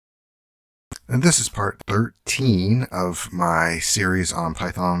And this is part 13 of my series on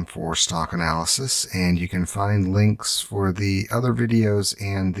Python for stock analysis, and you can find links for the other videos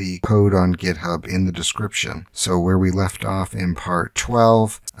and the code on GitHub in the description. So where we left off in part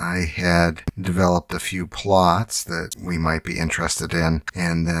 12, I had developed a few plots that we might be interested in,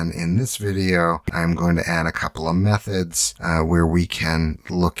 and then in this video I'm going to add a couple of methods where we can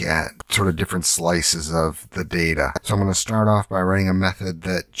look at sort of different slices of the data. So I'm going to start off by writing a method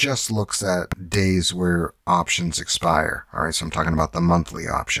that just looks at days where options expire. All right, so I'm talking about the monthly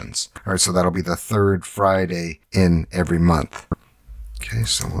options. All right, so that'll be the third Friday in every month. Okay,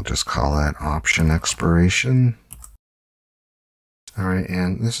 so we'll just call that Option Expiration. All right,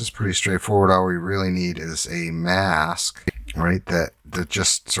 and this is pretty straightforward. All we really need is a mask, right, that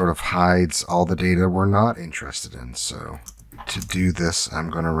just sort of hides all the data we're not interested in. So to do this, I'm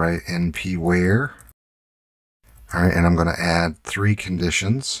going to write np.where. All right, and I'm going to add 3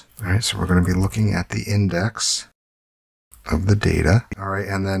 conditions. All right, so we're going to be looking at the index of the data. All right,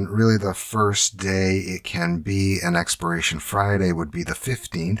 and then really the first day it can be an expiration Friday would be the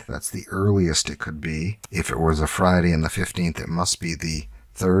 15th. That's the earliest it could be. If it was a Friday and the 15th, it must be the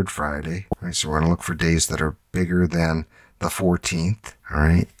third Friday. All right, so we're going to look for days that are bigger than the 14th. All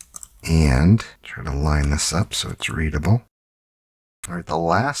right, and try to line this up so it's readable. All right, the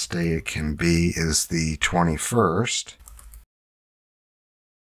last day it can be is the 21st.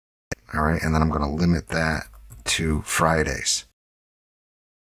 All right, and then I'm going to limit that to Fridays.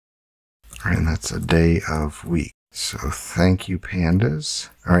 All right, and that's a day of week. So thank you, pandas.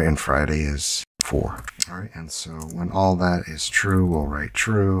 All right, and Friday is 4. All right, and so when all that is true, we'll write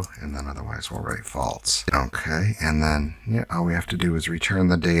true, and then otherwise we'll write false. Okay, and then all we have to do is return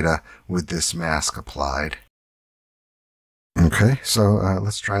the data with this mask applied. Okay, so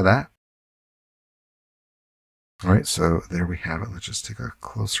let's try that. All right, so there we have it. Let's just take a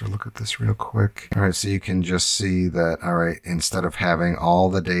closer look at this real quick. All right, so you can just see that, all right, instead of having all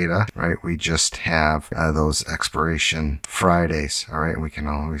the data, right, we just have those expiration Fridays. All right, and we can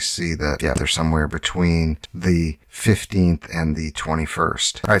always see that, they're somewhere between the 15th and the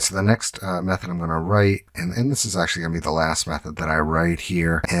 21st. All right, so the next method I'm going to write, and this is actually going to be the last method that I write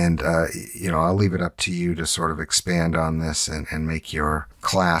here, and, I'll leave it up to you to sort of expand on this and make your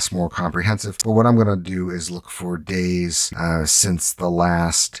class more comprehensive. But what I'm going to do is look for days since the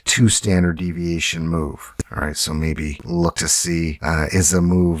last 2 standard deviation move. All right, so maybe look to see, is a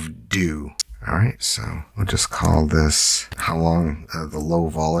move due? All right, so we'll just call this how long the low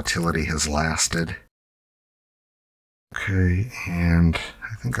volatility has lasted. Okay, and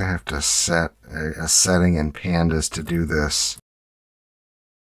I think I have to set a setting in Pandas to do this.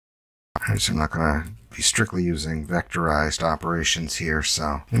 All right, so I'm not going to be strictly using vectorized operations here,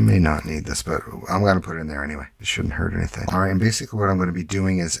 so we may not need this, but I'm going to put it in there anyway. It shouldn't hurt anything. All right, and basically what I'm going to be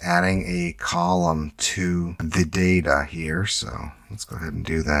doing is adding a column to the data here, so let's go ahead and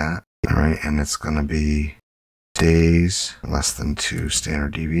do that. All right, and it's going to be days less than 2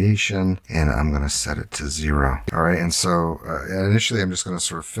 standard deviation, and I'm going to set it to 0. All right, and so initially I'm just going to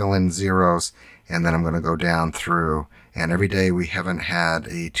sort of fill in zeros, and then I'm going to go down through, and every day we haven't had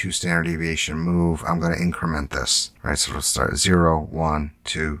a 2 standard deviation move, I'm going to increment this. All right, so it'll start 0, 1,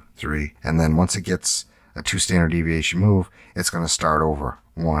 2, 3, and then once it gets a 2 standard deviation move, it's going to start over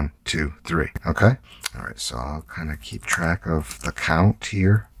 1, 2, 3. Okay. All right, so I'll kind of keep track of the count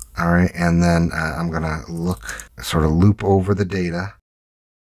here. All right, and then I'm going to sort of loop over the data.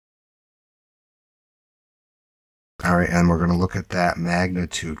 All right, and we're going to look at that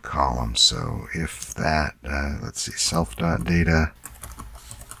magnitude column. So if that, let's see, self.data,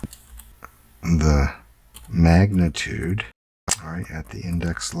 the magnitude, all right, at the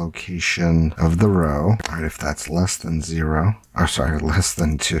index location of the row, all right, if that's less than 0, or sorry, less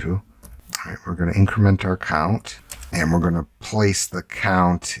than 2, all right, we're going to increment our count, and we're going to place the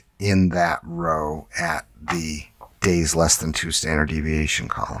count in that row at the days less than 2 standard deviation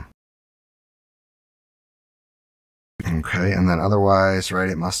column. Okay, and then otherwise, right,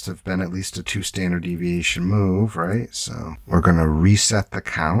 it must have been at least a 2 standard deviation move, right? So we're going to reset the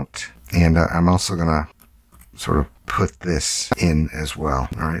count, and I'm also going to sort of put this in as well.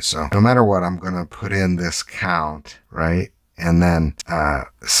 All right, so no matter what, I'm going to put in this count, right? And then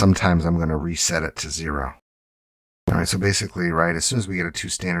sometimes I'm going to reset it to 0. All right, so basically, right, as soon as we get a 2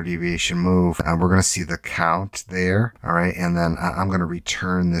 standard deviation move, we're going to see the count there, all right, and then I'm going to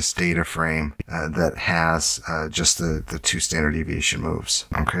return this data frame that has just the 2 standard deviation moves,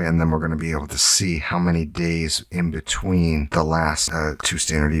 okay, and then we're going to be able to see how many days in between the last 2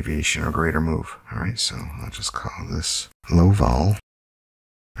 standard deviation or greater move. All right, so I'll just call this low vol.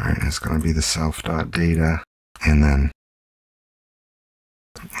 All right, it's going to be the self.data, and then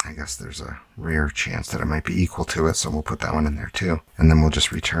I guess there's a rare chance that it might be equal to it, so we'll put that one in there too. And then we'll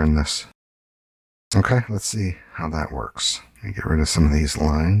just return this. Okay, let's see how that works. Let me get rid of some of these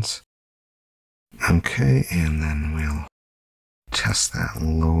lines. Okay, and then we'll test that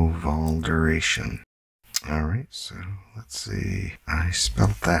low vol duration. All right, so let's see. I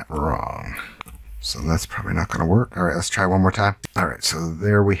spelled that wrong. So that's probably not going to work. All right, let's try one more time. All right, so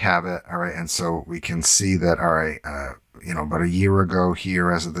there we have it. All right, and so we can see that, all right, about a year ago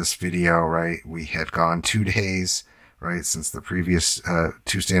here as of this video, right, we had gone 2 days, right, since the previous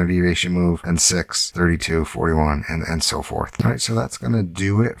 2 standard deviation move, and 6, 32, 41, and so forth. All right, so that's going to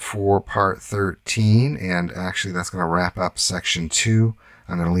do it for part 13, and actually that's going to wrap up section 2.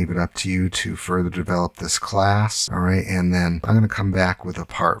 I'm going to leave it up to you to further develop this class. All right, and then I'm going to come back with a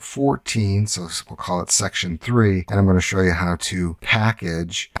part 14, so we'll call it section 3, and I'm going to show you how to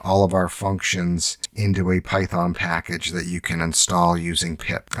package all of our functions into a Python package that you can install using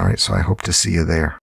pip. All right, so I hope to see you there.